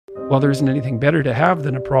well, there isn't anything better to have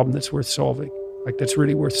than a problem that's worth solving, like that's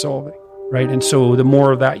really worth solving, right? And so the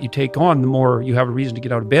more of that you take on, the more you have a reason to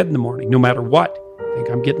get out of bed in the morning, no matter what. I think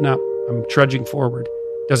I'm getting up, I'm trudging forward.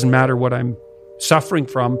 Doesn't matter what I'm suffering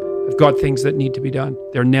from. I've got things that need to be done.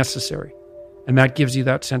 They're necessary. And that gives you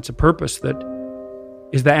that sense of purpose that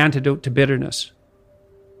is the antidote to bitterness.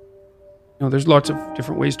 You know, there's lots of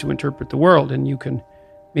different ways to interpret the world, and you can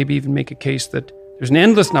maybe even make a case that there's an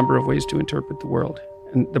endless number of ways to interpret the world.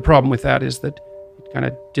 And the problem with that is that it kind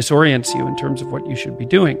of disorients you in terms of what you should be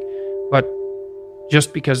doing. But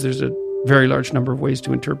just because there's a very large number of ways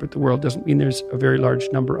to interpret the world doesn't mean there's a very large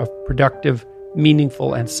number of productive,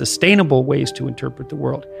 meaningful, and sustainable ways to interpret the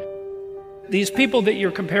world. These people that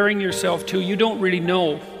you're comparing yourself to, you don't really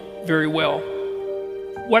know very well.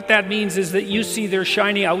 What that means is that you see their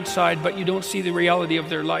shiny outside, but you don't see the reality of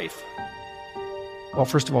their life. Well,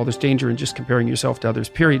 first of all, there's danger in just comparing yourself to others,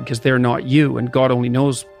 period, because they're not you, and God only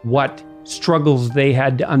knows what struggles they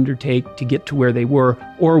had to undertake to get to where they were,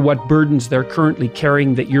 or what burdens they're currently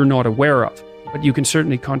carrying that you're not aware of. But you can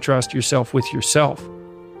certainly contrast yourself with yourself,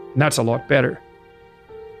 and that's a lot better.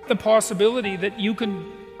 The possibility that you can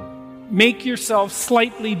make yourself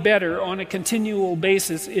slightly better on a continual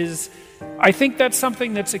basis is, I think that's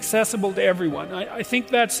something that's accessible to everyone. I think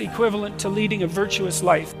that's equivalent to leading a virtuous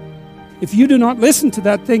life. If you do not listen to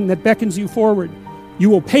that thing that beckons you forward, you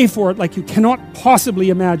will pay for it like you cannot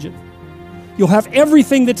possibly imagine. You'll have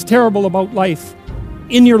everything that's terrible about life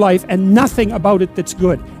in your life and nothing about it that's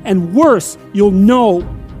good. And worse, you'll know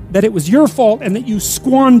that it was your fault and that you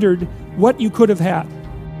squandered what you could have had.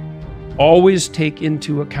 Always take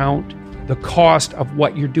into account the cost of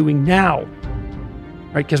what you're doing now,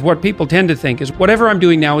 right? Because what people tend to think is whatever I'm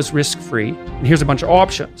doing now is risk-free, and here's a bunch of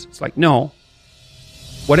options. It's like, no.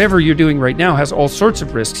 Whatever you're doing right now has all sorts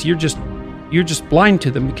of risks. You're just blind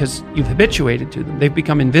to them because you've habituated to them. They've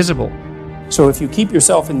become invisible. So if you keep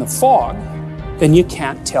yourself in the fog, then you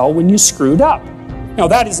can't tell when you screwed up. Now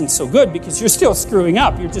that isn't so good because you're still screwing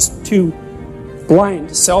up. You're just too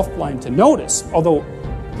blind, self-blind to notice. Although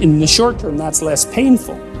in the short term, that's less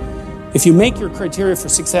painful. If you make your criteria for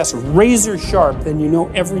success razor sharp, then you know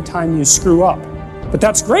every time you screw up. But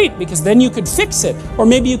that's great because then you could fix it. Or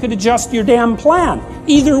maybe you could adjust your damn plan.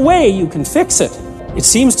 Either way, you can fix it. It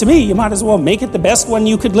seems to me you might as well make it the best one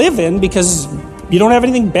you could live in because you don't have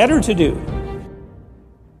anything better to do.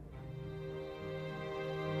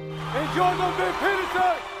 Hey, Jordan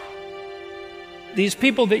Peterson! These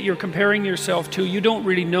people that you're comparing yourself to, you don't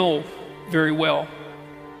really know very well.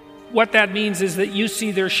 What that means is that you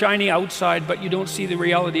see their shiny outside, but you don't see the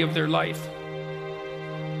reality of their life.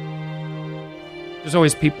 There's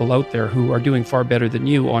always people out there who are doing far better than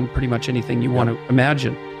you on pretty much anything you want to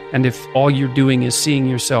imagine. And if all you're doing is seeing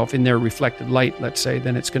yourself in their reflected light, let's say,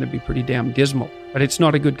 then it's going to be pretty damn dismal. But it's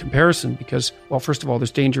not a good comparison because, well, first of all,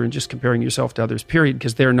 there's danger in just comparing yourself to others, period,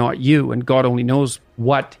 because they're not you, and God only knows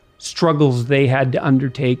what struggles they had to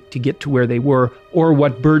undertake to get to where they were, or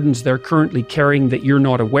what burdens they're currently carrying that you're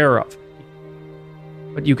not aware of.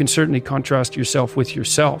 But you can certainly contrast yourself with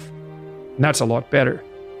yourself, and that's a lot better.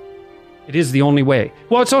 It is the only way.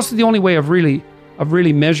 Well, it's also the only way of really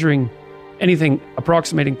measuring anything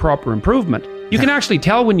approximating proper improvement. You can actually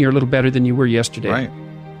tell when you're a little better than you were yesterday. Right.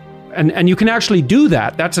 And you can actually do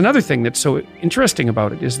that. That's another thing that's so interesting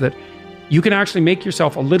about it, is that you can actually make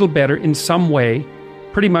yourself a little better in some way.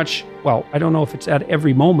 Pretty much, well, I don't know if it's at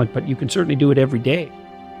every moment, but you can certainly do it every day.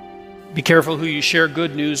 Be careful who you share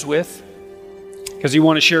good news with, because you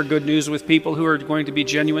want to share good news with people who are going to be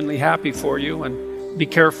genuinely happy for you, and be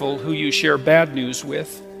careful who you share bad news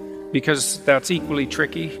with, because that's equally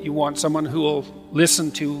tricky. You want someone who will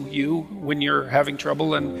listen to you when you're having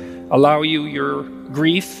trouble and allow you your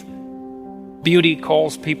grief. Beauty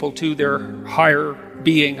calls people to their higher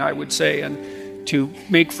being, I would say, and to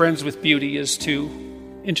make friends with beauty is to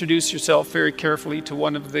introduce yourself very carefully to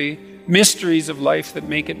one of the mysteries of life that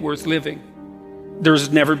make it worth living.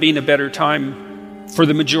 There's never been a better time for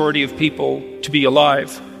the majority of people to be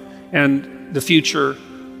alive. And the future,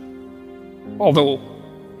 although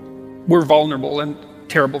we're vulnerable and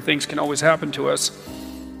terrible things can always happen to us,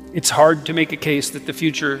 it's hard to make a case that the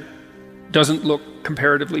future doesn't look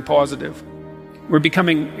comparatively positive. We're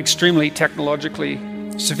becoming extremely technologically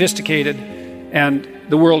sophisticated, and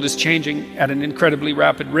the world is changing at an incredibly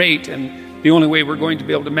rapid rate, and the only way we're going to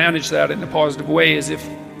be able to manage that in a positive way is if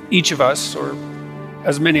each of us, or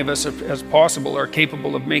as many of us as possible, are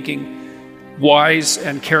capable of making wise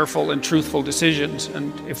and careful and truthful decisions.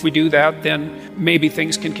 And if we do that, then maybe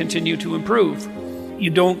things can continue to improve. You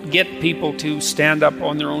don't get people to stand up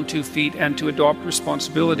on their own 2 feet and to adopt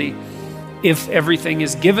responsibility if everything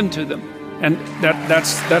is given to them. And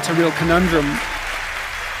that's a real conundrum.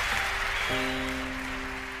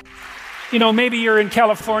 You know, maybe you're in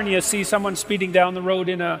California, see someone speeding down the road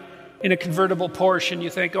in a convertible Porsche, and you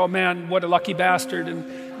think, oh man, what a lucky bastard.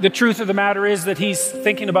 And the truth of the matter is that he's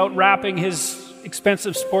thinking about wrapping his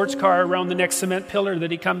expensive sports car around the next cement pillar that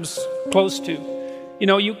he comes close to. You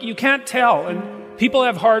know, you can't tell. And people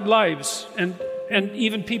have hard lives. And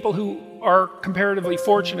even people who are comparatively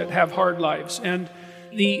fortunate have hard lives. And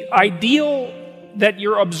the ideal that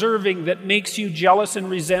you're observing that makes you jealous and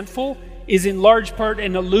resentful is in large part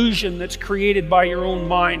an illusion that's created by your own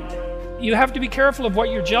mind. You have to be careful of what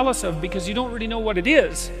you're jealous of because you don't really know what it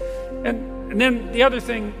is. And then the other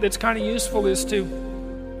thing that's kind of useful is to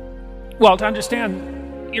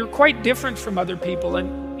understand you're quite different from other people,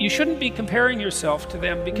 and you shouldn't be comparing yourself to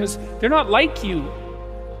them because they're not like you.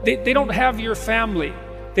 They don't have your family.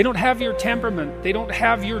 They don't have your temperament. They don't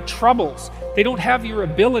have your troubles. They don't have your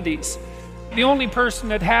abilities. The only person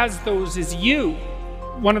that has those is you.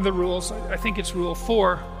 One of the rules, I think it's rule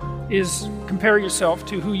 4, is compare yourself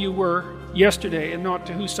to who you were yesterday and not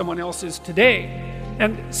to who someone else is today.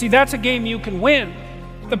 And see, that's a game you can win.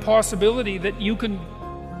 The possibility that you can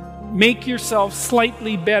make yourself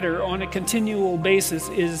slightly better on a continual basis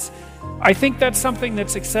is, I think that's something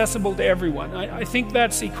that's accessible to everyone. I think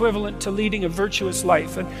that's equivalent to leading a virtuous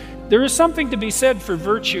life. And there is something to be said for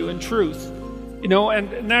virtue and truth. You know,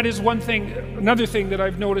 and that is one thing. Another thing that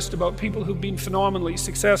I've noticed about people who've been phenomenally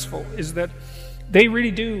successful is that they really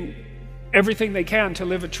do everything they can to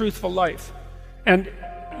live a truthful life. And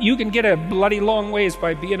you can get a bloody long ways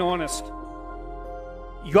by being honest.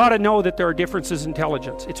 You got to know that there are differences in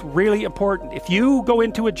intelligence. It's really important. If you go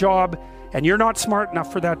into a job and you're not smart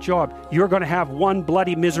enough for that job, you're going to have one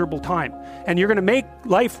bloody miserable time. And you're going to make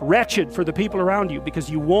life wretched for the people around you because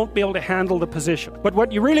you won't be able to handle the position. But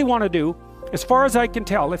what you really want to do, as far as I can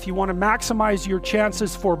tell, if you want to maximize your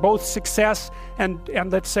chances for both success and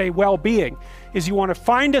let's say well-being, is you want to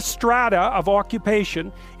find a strata of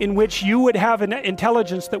occupation in which you would have an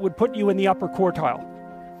intelligence that would put you in the upper quartile.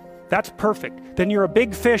 That's perfect. Then you're a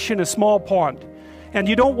big fish in a small pond. And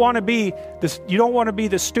you don't want to be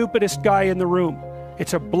the stupidest guy in the room.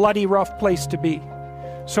 It's a bloody rough place to be.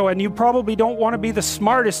 So, and you probably don't want to be the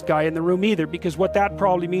smartest guy in the room either, because what that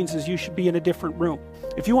probably means is you should be in a different room.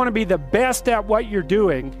 If you want to be the best at what you're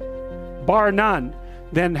doing, bar none,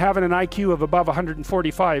 then having an IQ of above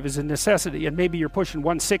 145 is a necessity, and maybe you're pushing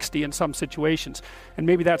 160 in some situations, and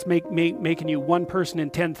maybe that's making you one person in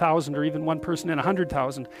 10,000 or even one person in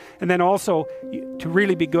 100,000. And then also, to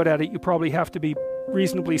really be good at it, you probably have to be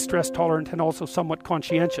reasonably stress tolerant and also somewhat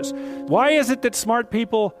conscientious. Why is it that smart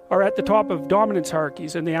people are at the top of dominance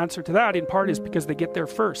hierarchies? And the answer to that in part is because they get there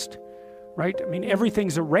first, right? I mean,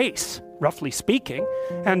 everything's a race, roughly speaking,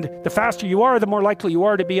 and the faster you are, the more likely you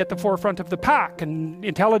are to be at the forefront of the pack. And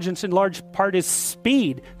intelligence in large part is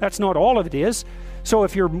speed. That's not all of it is. So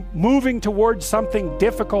if you're moving towards something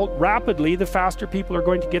difficult rapidly, the faster people are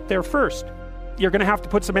going to get there first. You're going to have to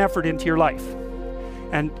put some effort into your life.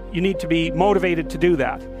 And you need to be motivated to do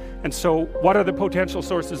that. And so what are the potential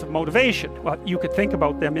sources of motivation? Well, you could think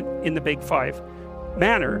about them in the big 5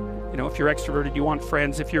 manner. You know, if you're extroverted, you want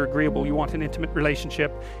friends. If you're agreeable, you want an intimate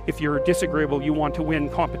relationship. If you're disagreeable, you want to win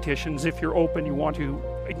competitions. If you're open, you want to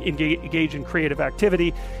engage in creative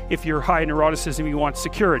activity. If you're high in neuroticism, you want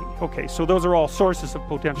security. Okay, so those are all sources of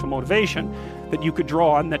potential motivation that you could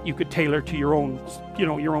draw on, that you could tailor to your own,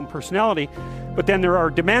 your own personality. But then there are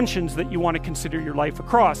dimensions that you want to consider your life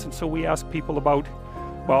across. And so we ask people about,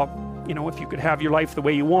 if you could have your life the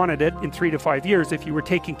way you wanted it in 3 to 5 years, if you were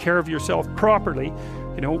taking care of yourself properly,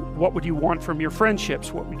 what would you want from your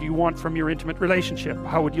friendships? What would you want from your intimate relationship?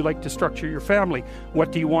 How would you like to structure your family?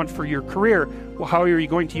 What do you want for your career? Well, how are you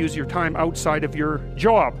going to use your time outside of your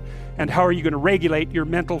job? And how are you going to regulate your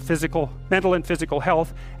mental and physical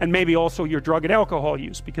health, and maybe also your drug and alcohol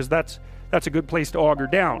use, because that's a good place to auger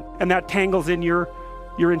down. And that tangles in your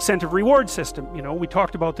incentive reward system. We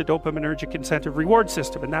talked about the dopaminergic incentive reward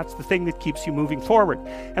system, and that's the thing that keeps you moving forward.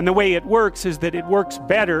 And the way it works is that it works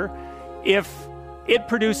better if it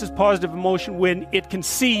produces positive emotion when it can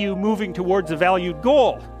see you moving towards a valued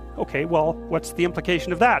goal. Okay, well, what's the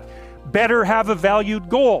implication of that? Better have a valued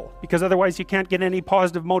goal, because otherwise you can't get any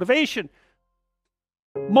positive motivation.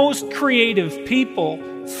 Most creative people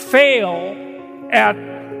fail at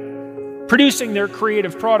producing their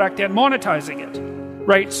creative product and monetizing it,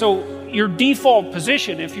 right? So your default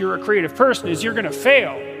position, if you're a creative person, is you're going to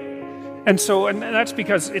fail. And that's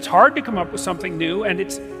because it's hard to come up with something new, and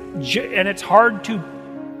it's hard to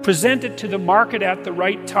present it to the market at the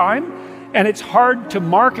right time. And it's hard to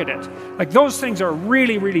market it. Like those things are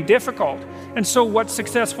really, really difficult. And so what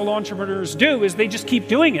successful entrepreneurs do is they just keep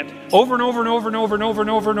doing it over and over and over and over and over and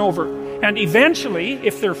over and over. And eventually,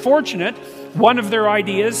 if they're fortunate, one of their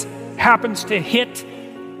ideas happens to hit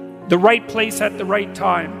the right place at the right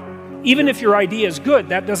time. Even if your idea is good,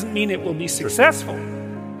 that doesn't mean it will be successful.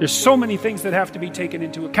 There's so many things that have to be taken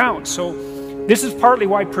into account. So this is partly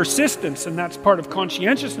why persistence, and that's part of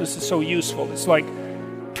conscientiousness, is so useful. It's like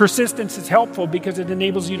persistence is helpful because it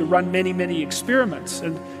enables you to run many, many experiments.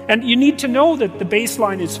 And you need to know that the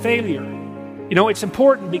baseline is failure. You know, it's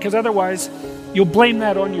important because otherwise you'll blame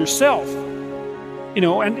that on yourself. You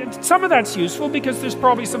know, and some of that's useful because there's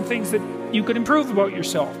probably some things that you could improve about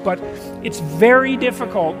yourself. But it's very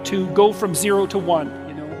difficult to go from 0 to 1,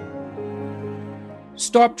 you know.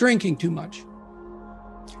 Stop drinking too much.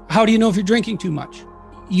 How do you know if you're drinking too much?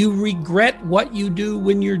 You regret what you do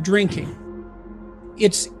when you're drinking.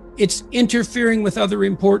 It's interfering with other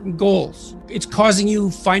important goals. It's causing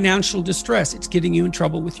you financial distress. It's getting you in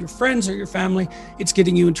trouble with your friends or your family. It's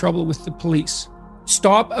getting you in trouble with the police.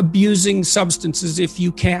 Stop abusing substances if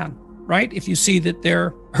you can, right? If you see that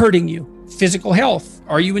they're hurting you. Physical health.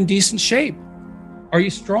 Are you in decent shape? Are you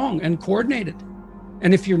strong and coordinated?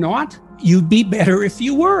 And if you're not, you'd be better if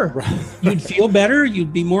you were. You'd feel better.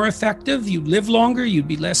 You'd be more effective. You'd live longer. You'd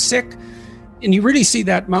be less sick. And you really see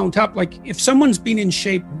that mount up. Like if someone's been in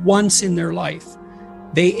shape once in their life,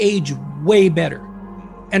 they age way better.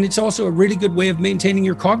 And it's also a really good way of maintaining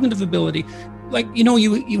your cognitive ability. Like, you know,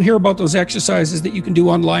 you hear about those exercises that you can do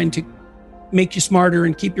online to make you smarter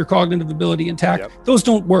and keep your cognitive ability intact. Yep. Those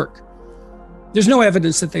don't work. There's no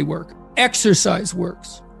evidence that they work. Exercise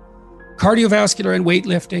works. Cardiovascular and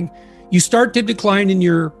weightlifting, you start to decline in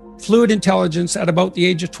your fluid intelligence at about the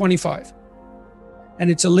age of 25. And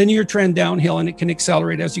it's a linear trend downhill, and it can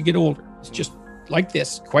accelerate as you get older. It's just like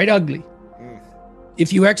this, quite ugly.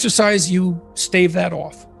 If you exercise, you stave that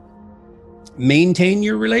off. Maintain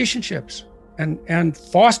your relationships and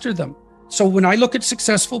foster them. So when I look at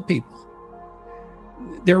successful people,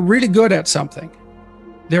 they're really good at something.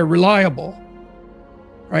 They're reliable,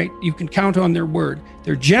 right? You can count on their word.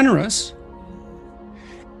 They're generous,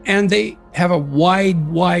 and they have a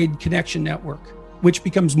wide connection network, which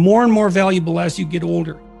becomes more and more valuable as you get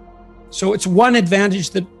older. So it's one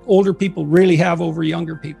advantage that older people really have over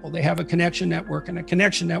younger people. They have a connection network, and a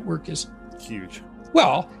connection network is huge.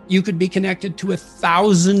 Well, you could be connected to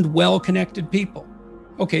 1,000 well-connected people.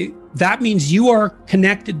 Okay, that means you are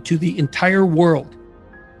connected to the entire world.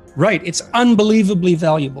 Right, it's unbelievably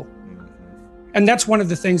valuable. And that's one of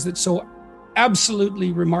the things that's so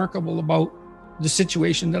absolutely remarkable about the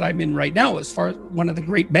situation that I'm in right now. As far as one of the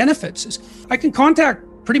great benefits is I can contact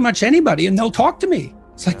pretty much anybody and they'll talk to me.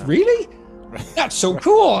 It's like, really? That's so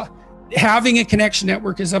cool. Having a connection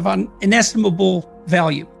network is of inestimable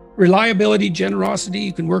value. Reliability, generosity,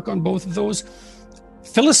 you can work on both of those.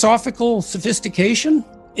 Philosophical sophistication,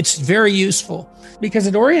 it's very useful because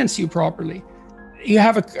it orients you properly. You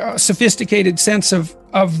have a sophisticated sense of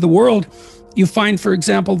the world. You find, for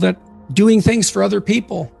example, that doing things for other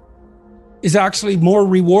people is actually more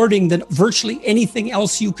rewarding than virtually anything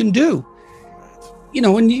else you can do. You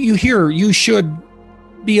know, and you hear you should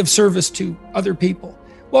be of service to other people.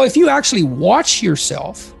 Well, if you actually watch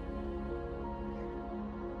yourself,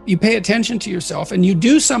 you pay attention to yourself and you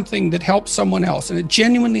do something that helps someone else and it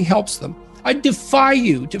genuinely helps them, I defy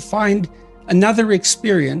you to find another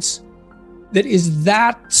experience that is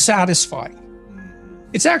that satisfying.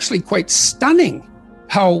 It's actually quite stunning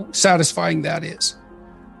how satisfying that is.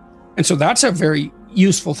 And so that's a very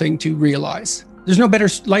useful thing to realize. There's no better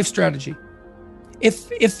life strategy.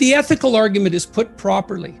 If the ethical argument is put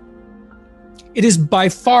properly, it is by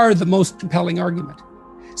far the most compelling argument.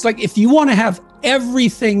 It's like if you want to have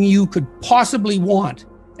everything you could possibly want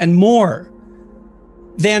and more,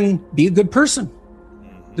 then be a good person.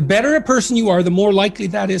 The better a person you are, the more likely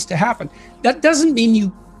that is to happen. That doesn't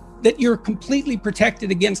mean that you're completely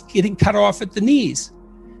protected against getting cut off at the knees.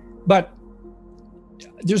 But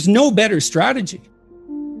there's no better strategy.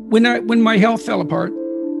 When my health fell apart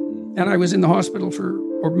and I was in the hospital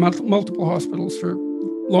or multiple hospitals for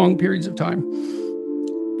long periods of time,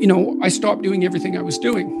 you know, I stopped doing everything I was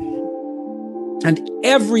doing. And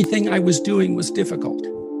everything I was doing was difficult.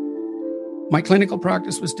 My clinical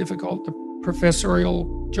practice was difficult. The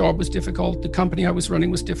professorial job was difficult. The company I was running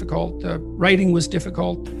was difficult. The writing was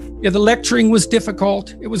difficult. The lecturing was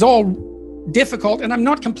difficult. It was all difficult. And I'm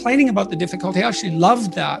not complaining about the difficulty. I actually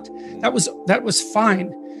loved that. That was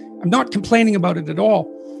fine. I'm not complaining about it at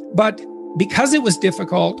all. But because it was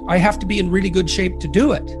difficult, I have to be in really good shape to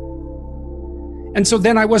do it. And so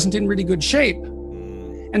then I wasn't in really good shape.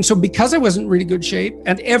 And so because I wasn't in really good shape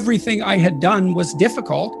and everything I had done was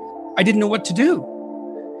difficult, I didn't know what to do.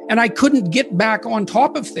 And I couldn't get back on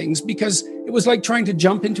top of things because it was like trying to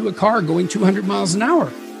jump into a car going 200 miles an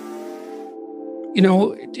hour. You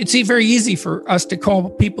know, it's very easy for us to call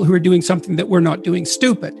people who are doing something that we're not doing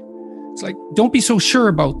stupid. It's like, don't be so sure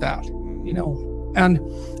about that, you know. And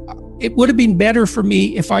it would have been better for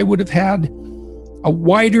me if I would have had a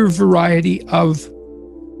wider variety of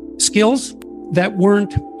skills that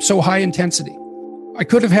weren't so high intensity. I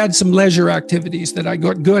could have had some leisure activities that I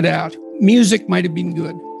got good at. Music might have been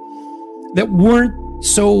good, that weren't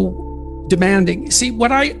so demanding. See,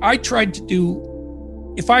 what I tried to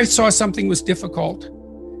do, if I saw something was difficult,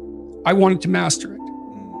 I wanted to master it.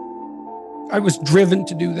 I was driven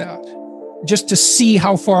to do that, just to see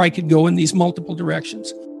how far I could go in these multiple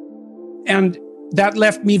directions. And that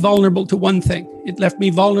left me vulnerable to one thing. It left me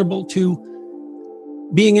vulnerable to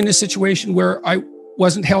being in a situation where I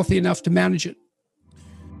wasn't healthy enough to manage it.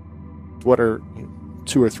 What are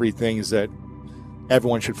 2 or 3 things that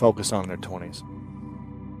everyone should focus on in their 20s?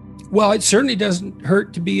 Well, it certainly doesn't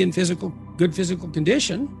hurt to be in good physical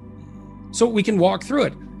condition, so we can walk through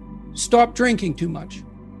it. Stop drinking too much.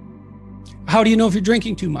 How do you know if you're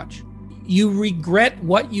drinking too much? You regret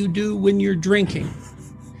what you do when you're drinking.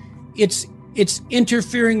 It's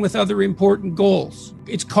interfering with other important goals.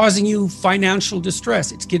 It's causing you financial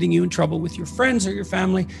distress. It's getting you in trouble with your friends or your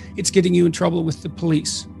family. It's getting you in trouble with the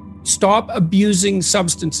police. Stop abusing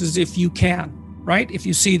substances if you can, right? If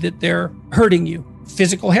you see that they're hurting you.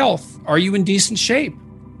 Physical health. Are you in decent shape?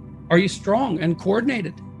 Are you strong and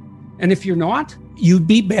coordinated? And if you're not, you'd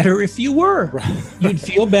be better if you were. You'd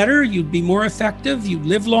feel better. You'd be more effective. You'd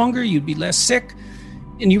live longer. You'd be less sick.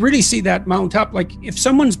 And you really see that mount up. Like if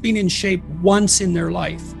someone's been in shape once in their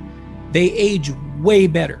life, they age way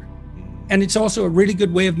better. And it's also a really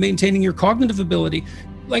good way of maintaining your cognitive ability.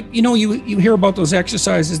 Like, you know, you hear about those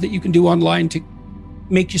exercises that you can do online to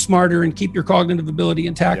make you smarter and keep your cognitive ability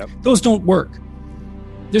intact. Yep. Those don't work.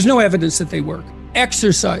 There's no evidence that they work.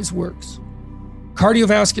 Exercise works.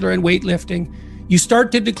 Cardiovascular and weightlifting, you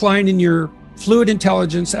start to decline in your fluid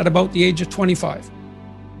intelligence at about the age of 25.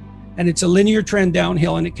 And it's a linear trend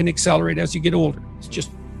downhill, and it can accelerate as you get older. It's just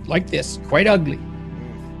like this, quite ugly.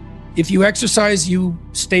 If you exercise, you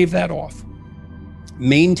stave that off.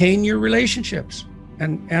 Maintain your relationships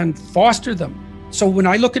and foster them. So when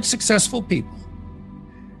I look at successful people,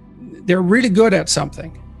 they're really good at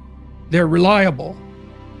something. They're reliable,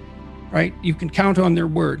 right? You can count on their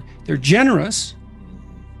word. They're generous,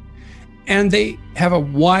 and they have a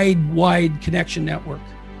wide connection network,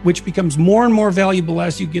 which becomes more and more valuable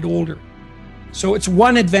as you get older. So it's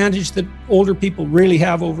one advantage that older people really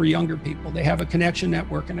have over younger people. They have a connection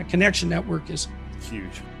network, and a connection network is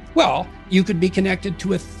huge. Well, you could be connected to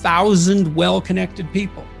 1,000 well-connected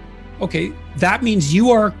people. Okay, that means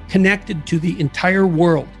you are connected to the entire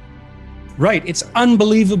world. Right, it's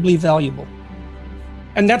unbelievably valuable.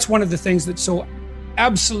 And that's one of the things that's so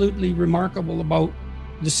absolutely remarkable about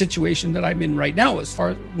the situation that I'm in right now. As far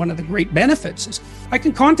as one of the great benefits is I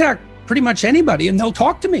can contact pretty much anybody and they'll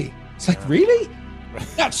talk to me. It's like, really?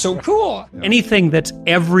 That's so cool. Anything that's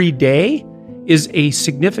every day is a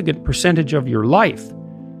significant percentage of your life.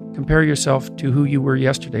 Compare yourself to who you were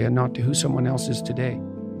yesterday and not to who someone else is today.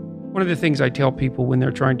 One of the things I tell people when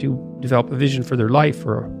they're trying to develop a vision for their life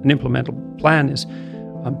or an implementable plan is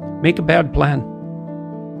make a bad plan.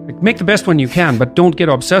 Like, make the best one you can, but don't get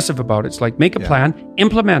obsessive about it. It's like, make a plan,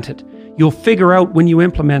 implement it. You'll figure out when you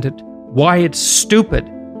implement it why it's stupid.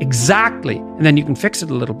 Exactly. And then you can fix it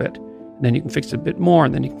a little bit. And then you can fix it a bit more.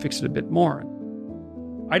 And then you can fix it a bit more.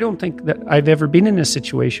 I don't think that I've ever been in a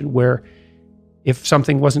situation where if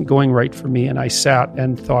something wasn't going right for me and I sat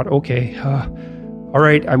and thought, okay, all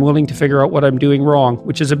right, I'm willing to figure out what I'm doing wrong,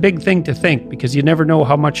 which is a big thing to think because you never know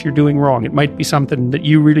how much you're doing wrong. It might be something that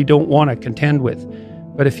you really don't want to contend with.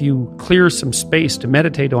 But if you clear some space to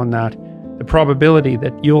meditate on that, the probability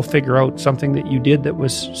that you'll figure out something that you did that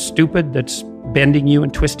was stupid, that's bending you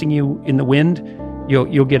and twisting you in the wind,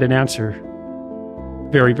 you'll get an answer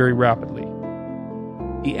very, very rapidly.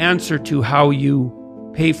 The answer to how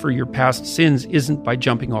you pay for your past sins isn't by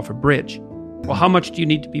jumping off a bridge. Well, how much do you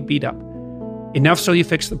need to be beat up? Enough so you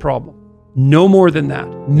fix the problem. No more than that.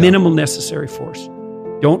 Minimal necessary force.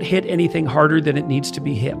 Don't hit anything harder than it needs to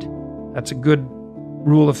be hit. That's a good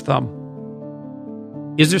rule of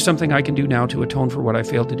thumb. Is there something I can do now to atone for what I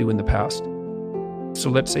failed to do in the past? So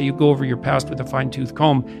let's say you go over your past with a fine-tooth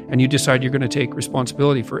comb and you decide you're going to take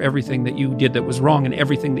responsibility for everything that you did that was wrong and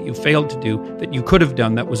everything that you failed to do that you could have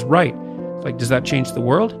done that was right. It's like, does that change the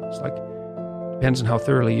world? It's like, depends on how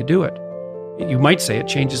thoroughly you do it. You might say it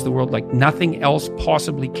changes the world like nothing else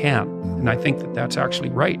possibly can. And I think that that's actually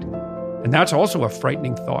right. And that's also a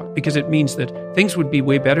frightening thought, because it means that things would be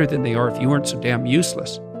way better than they are if you weren't so damn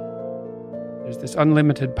useless. There's this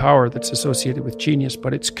unlimited power that's associated with genius,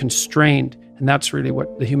 but it's constrained. And that's really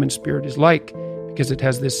what the human spirit is like, because it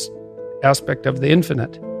has this aspect of the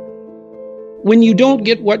infinite. When you don't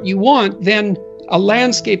get what you want, then a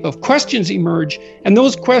landscape of questions emerge, and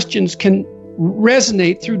those questions can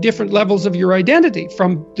resonate through different levels of your identity,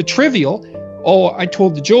 from the trivial, oh, I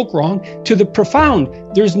told the joke wrong, to the profound,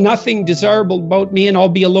 there's nothing desirable about me and I'll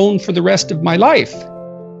be alone for the rest of my life.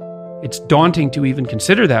 It's daunting to even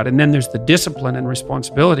consider that. And then there's the discipline and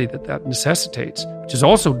responsibility that necessitates, which is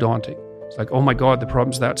also daunting. It's like, oh my God, the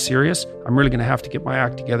problem's that serious. I'm really going to have to get my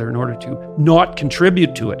act together in order to not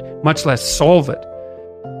contribute to it, much less solve it.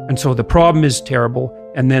 And so the problem is terrible,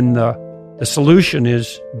 and then the solution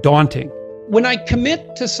is daunting. When I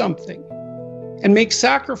commit to something and make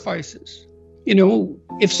sacrifices,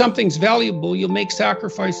 if something's valuable, you'll make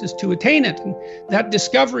sacrifices to attain it. And that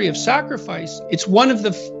discovery of sacrifice, it's one of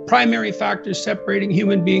the primary factors separating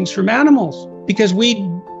human beings from animals, because we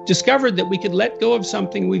discovered that we could let go of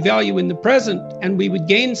something we value in the present, and we would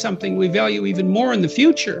gain something we value even more in the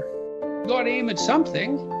future. You got to aim at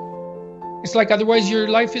something. It's like, otherwise your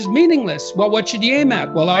life is meaningless. Well, what should you aim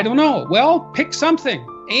at? Well, I don't know. Well, pick something.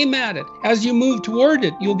 Aim at it. As you move toward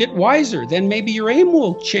it, you'll get wiser. Then maybe your aim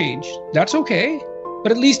will change. That's okay.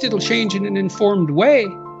 But at least it'll change in an informed way.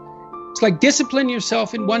 It's like discipline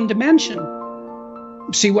yourself in one dimension.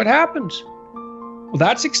 See what happens. Well,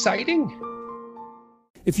 that's exciting.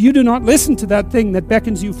 If you do not listen to that thing that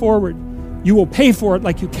beckons you forward, you will pay for it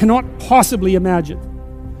like you cannot possibly imagine.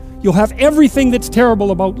 You'll have everything that's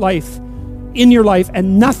terrible about life in your life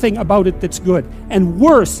and nothing about it that's good. And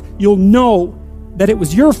worse, you'll know that it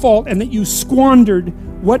was your fault and that you squandered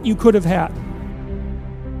what you could have had.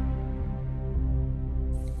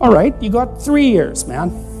 All right, you got 3 years, man.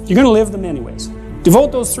 You're going to live them anyways.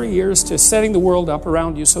 Devote those 3 years to setting the world up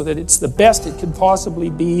around you so that it's the best it could possibly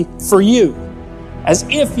be for you. As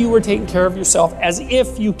if you were taking care of yourself, as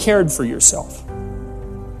if you cared for yourself.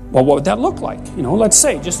 Well, what would that look like? Let's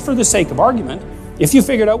say, just for the sake of argument, if you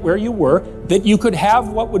figured out where you were, that you could have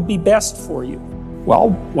what would be best for you. Well,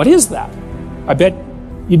 what is that? I bet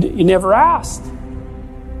you never asked.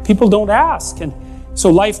 People don't ask. And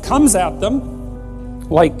so life comes at them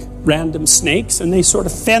like random snakes, and they sort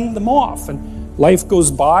of fend them off. And life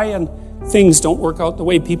goes by, and things don't work out the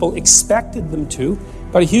way people expected them to.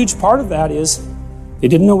 But a huge part of that is they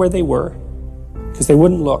didn't know where they were because they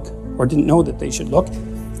wouldn't look, or didn't know that they should look.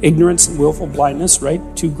 Ignorance and willful blindness, right?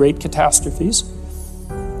 2 great catastrophes.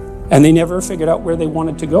 And they never figured out where they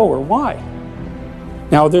wanted to go or why.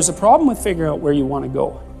 Now, there's a problem with figuring out where you want to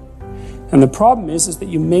go. And the problem is that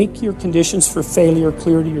you make your conditions for failure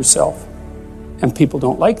clear to yourself. And people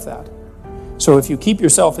don't like that. So if you keep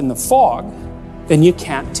yourself in the fog, then you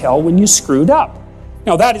can't tell when you screwed up.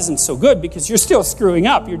 Now, that isn't so good because you're still screwing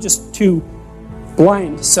up. You're just too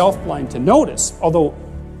blind, self-blind to notice. Although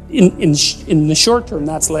in the short term,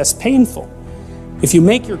 that's less painful. If you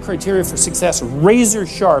make your criteria for success razor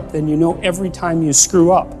sharp, then you know every time you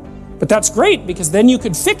screw up. But that's great, because then you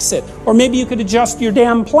could fix it. Or maybe you could adjust your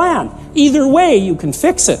damn plan. Either way, you can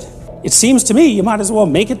fix it. It seems to me you might as well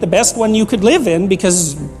make it the best one you could live in,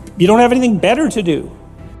 because you don't have anything better to do.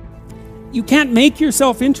 You can't make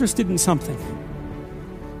yourself interested in something.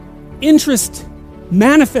 Interest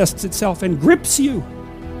manifests itself and grips you.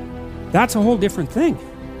 That's a whole different thing.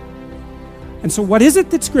 And so what is it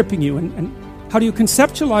that's gripping you? And how do you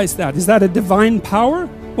conceptualize that? Is that a divine power?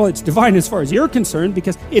 Well, it's divine as far as you're concerned,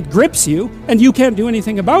 because it grips you and you can't do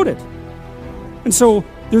anything about it. And so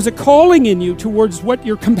there's a calling in you towards what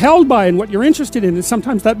you're compelled by and what you're interested in. And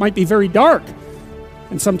sometimes that might be very dark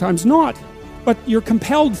and sometimes not. But you're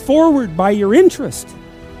compelled forward by your interest.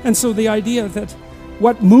 And so the idea that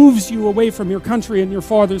what moves you away from your country and your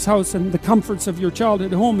father's house and the comforts of your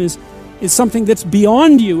childhood home is something that's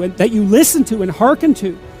beyond you and that you listen to and hearken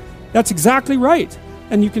to. That's exactly right.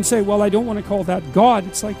 And you can say, well, I don't want to call that God.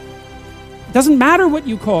 It's like, it doesn't matter what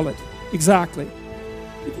you call it exactly.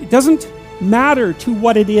 It doesn't matter to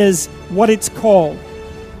what it is, what it's called.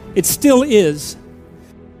 It still is.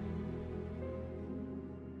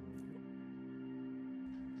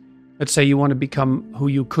 Let's say you want to become who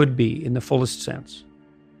you could be in the fullest sense.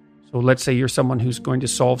 So let's say you're someone who's going to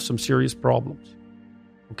solve some serious problems.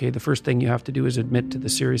 Okay, the first thing you have to do is admit to the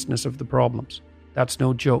seriousness of the problems. That's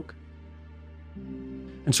no joke.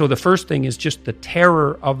 And so the first thing is just the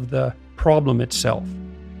terror of the problem itself.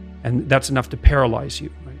 And that's enough to paralyze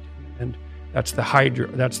you, right? And That's the Hydra.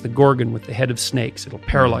 That's the Gorgon with the head of snakes. It'll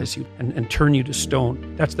paralyze you and turn you to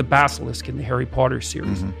stone. That's the basilisk in the Harry Potter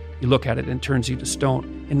series. You look at it and it turns you to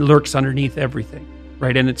stone and lurks underneath everything,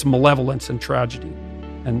 right? And it's malevolence and tragedy.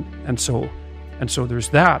 And so there's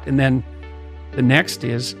that. And then the next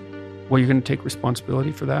is, well, you're going to take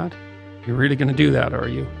responsibility for that? You're really going to do that, are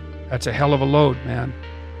you? That's a hell of a load, man.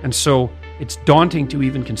 And so it's daunting to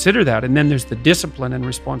even consider that. And then there's the discipline and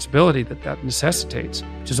responsibility that necessitates,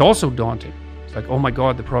 which is also daunting. It's like, oh my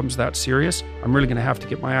God, the problem's that serious. I'm really going to have to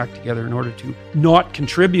get my act together in order to not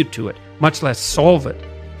contribute to it, much less solve it.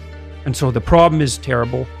 And so the problem is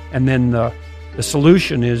terrible. And then the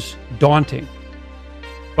solution is daunting.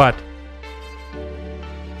 But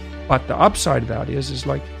the upside of that is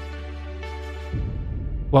like,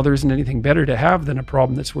 well, there isn't anything better to have than a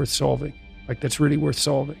problem that's worth solving, like that's really worth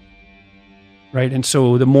solving, right? And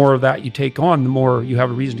so the more of that you take on, the more you have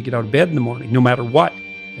a reason to get out of bed in the morning, no matter what.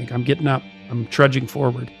 Like, I'm getting up, I'm trudging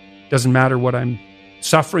forward. Doesn't matter what I'm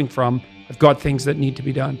suffering from. I've got things that need to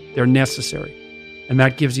be done. They're necessary. And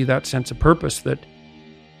that gives you that sense of purpose that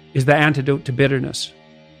is the antidote to bitterness.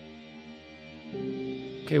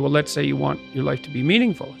 Okay, well, let's say you want your life to be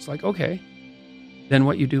meaningful. It's like, okay, then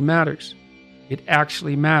what you do matters. It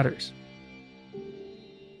actually matters.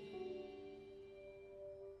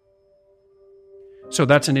 So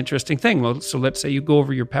that's an interesting thing. Well, so let's say you go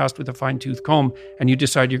over your past with a fine-tooth comb and you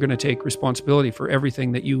decide you're going to take responsibility for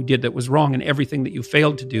everything that you did that was wrong and everything that you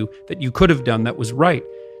failed to do that you could have done that was right.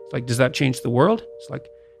 It's like, does that change the world? It's like,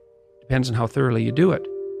 depends on how thoroughly you do it.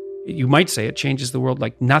 You might say it changes the world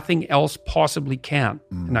like nothing else possibly can.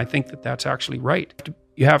 And I think that that's actually right.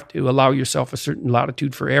 You have to allow yourself a certain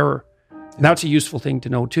latitude for error. And that's a useful thing to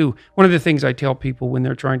know too. One of the things I tell people when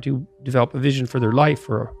they're trying to develop a vision for their life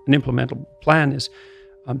or an implementable plan is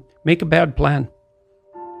make a bad plan.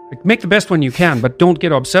 Like, make the best one you can, but don't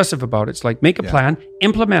get obsessive about it. It's like, make a plan,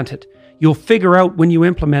 implement it. You'll figure out when you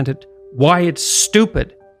implement it why it's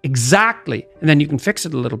stupid. Exactly. And then you can fix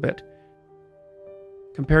it a little bit.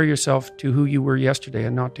 Compare yourself to who you were yesterday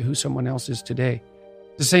and not to who someone else is today.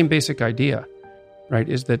 It's the same basic idea, right?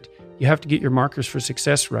 Is that you have to get your markers for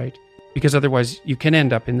success right, because otherwise you can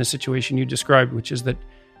end up in the situation you described, which is that,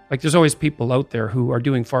 like, there's always people out there who are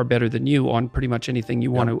doing far better than you on pretty much anything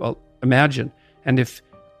you want to imagine. And if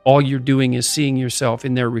all you're doing is seeing yourself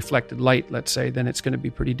in their reflected light, let's say, then it's going to be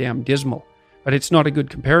pretty damn dismal. But it's not a good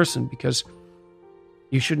comparison, because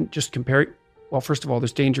you shouldn't just compare. Well, first of all,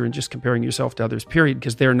 there's danger in just comparing yourself to others, period,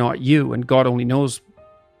 because they're not you, and God only knows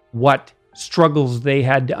what struggles they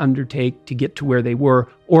had to undertake to get to where they were,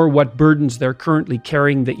 or what burdens they're currently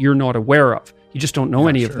carrying that you're not aware of. You just don't know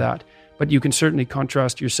any of that. But you can certainly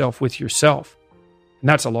contrast yourself with yourself, and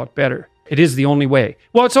that's a lot better. It is the only way.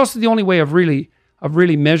 Well, it's also the only way of really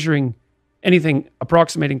measuring anything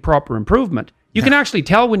approximating proper improvement. You can actually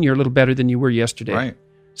tell when you're a little better than you were yesterday. Right.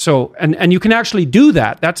 So, and you can actually do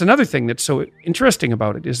that. That's another thing that's so interesting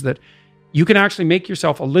about it, is that you can actually make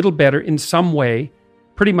yourself a little better in some way,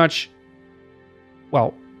 pretty much,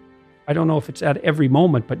 well, I don't know if it's at every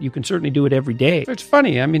moment, but you can certainly do it every day. It's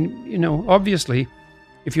funny. I mean, you know, obviously,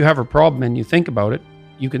 if you have a problem and you think about it,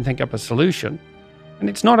 you can think up a solution. And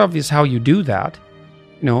it's not obvious how you do that.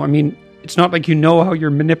 You know, I mean, it's not like you know how you're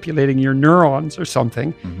manipulating your neurons or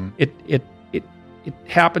something. It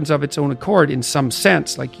happens of its own accord in some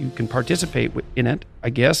sense, like you can participate in it,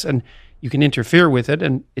 I guess, and you can interfere with it,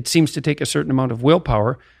 and it seems to take a certain amount of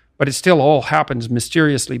willpower, but it still all happens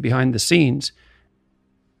mysteriously behind the scenes.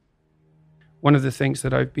 One of the things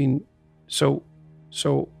that I've been so,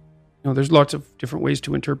 you know, there's lots of different ways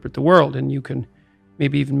to interpret the world, and you can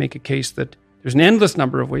maybe even make a case that there's an endless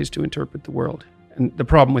number of ways to interpret the world. And the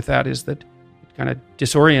problem with that is that it kind of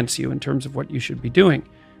disorients you in terms of what you should be doing.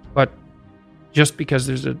 But just because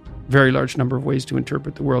there's a very large number of ways to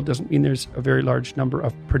interpret the world doesn't mean there's a very large number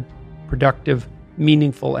of productive,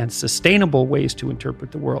 meaningful, and sustainable ways to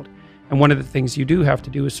interpret the world. And one of the things you do have to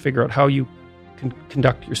do is figure out how you can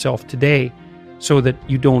conduct yourself today so that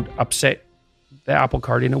you don't upset the apple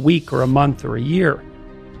cart in a week or a month or a year.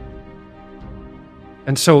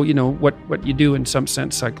 And so, you know, what you do in some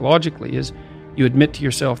sense psychologically is you admit to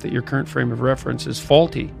yourself that your current frame of reference is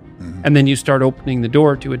faulty. And then you start opening the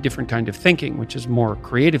door to a different kind of thinking, which is more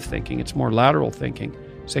creative thinking. It's more lateral thinking.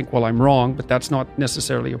 Saying, well, I'm wrong, but that's not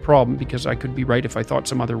necessarily a problem because I could be right if I thought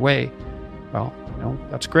some other way. Well, you know,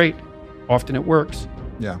 that's great. Often it works.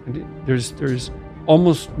 Yeah. And there's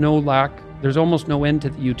almost no end to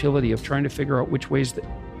the utility of trying to figure out which ways that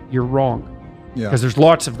you're wrong. Yeah. Because there's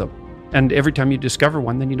lots of them. And every time you discover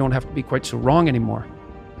one, then you don't have to be quite so wrong anymore.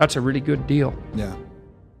 That's a really good deal. Yeah.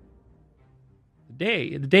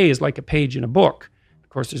 The day is like a page in a book.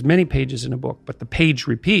 course, there's many pages in a book, but the page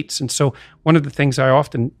repeats. And so one of the things I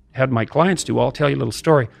often had my clients do, I'll tell you a little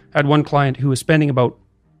story. I had one client who was spending about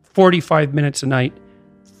 45 minutes a night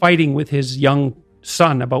fighting with his young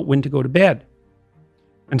son about when to go to bed.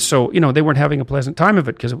 And so, they weren't having a pleasant time of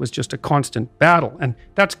it because it was just a constant battle. And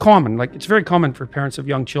that's common. Like, it's very common for parents of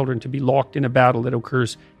young children to be locked in a battle that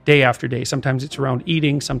occurs day after day. Sometimes it's around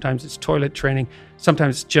eating. Sometimes it's toilet training.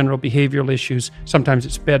 Sometimes it's general behavioral issues. Sometimes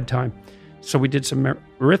it's bedtime. So we did some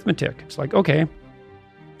arithmetic. It's like, okay,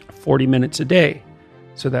 40 minutes a day.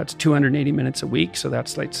 So that's 280 minutes a week. So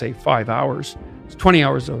that's, let's say, 5 hours. It's 20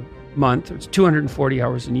 hours a month. It's 240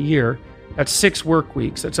 hours in a year. That's 6 work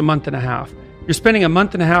weeks. That's a month and a half. You're spending a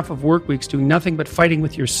month and a half of work weeks doing nothing but fighting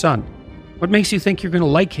with your son. What makes you think you're going to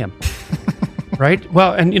like him? Right?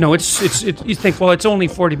 Well, and it's you think, well, it's only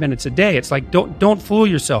 40 minutes a day. It's like, don't fool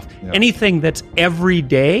yourself. Yeah. Anything that's every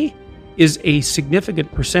day is a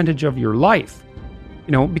significant percentage of your life.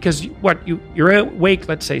 Because you're awake,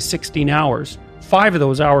 let's say 16 hours. 5 of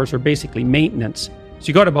those hours are basically maintenance. So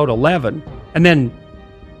you got about 11, and then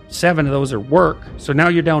 7 of those are work. So now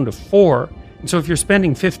you're down to 4. And so if you're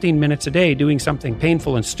spending 15 minutes a day doing something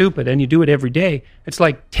painful and stupid, and you do it every day, it's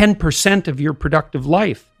like 10% of your productive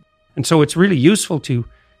life. And so it's really useful to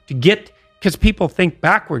get, because people think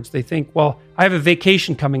backwards. They think, well, I have a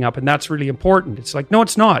vacation coming up and that's really important. It's like, no,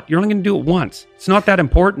 it's not. You're only going to do it once. It's not that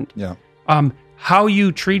important. Yeah. How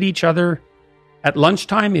you treat each other at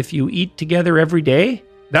lunchtime, if you eat together every day,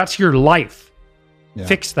 that's your life. Yeah.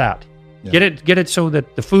 Fix that. Yeah. Get it so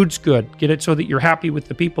that the food's good. Get it so that you're happy with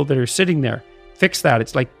the people that are sitting there. Fix that.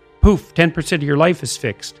 It's like, poof, 10% of your life is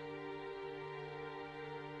fixed.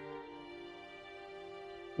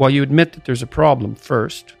 Well, you admit that there's a problem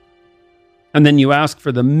first, and then you ask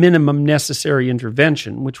for the minimum necessary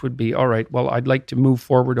intervention, which would be, all right, well, I'd like to move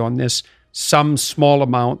forward on this, some small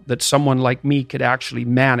amount that someone like me could actually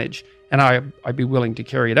manage, and I'd be willing to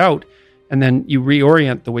carry it out. And then you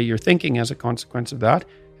reorient the way you're thinking as a consequence of that,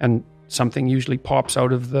 and something usually pops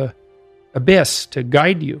out of the abyss to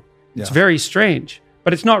guide you. Yeah. It's very strange,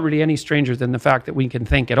 but it's not really any stranger than the fact that we can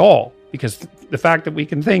think at all, because the fact that we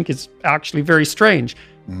can think is actually very strange.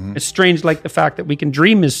 Mm-hmm. It's strange like the fact that we can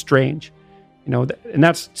dream is strange, and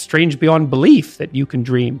that's strange beyond belief that you can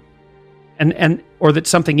dream, and or that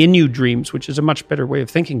something in you dreams, which is a much better way of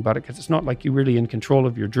thinking about it, because it's not like you're really in control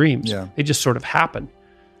of your dreams. Yeah. They just sort of happen.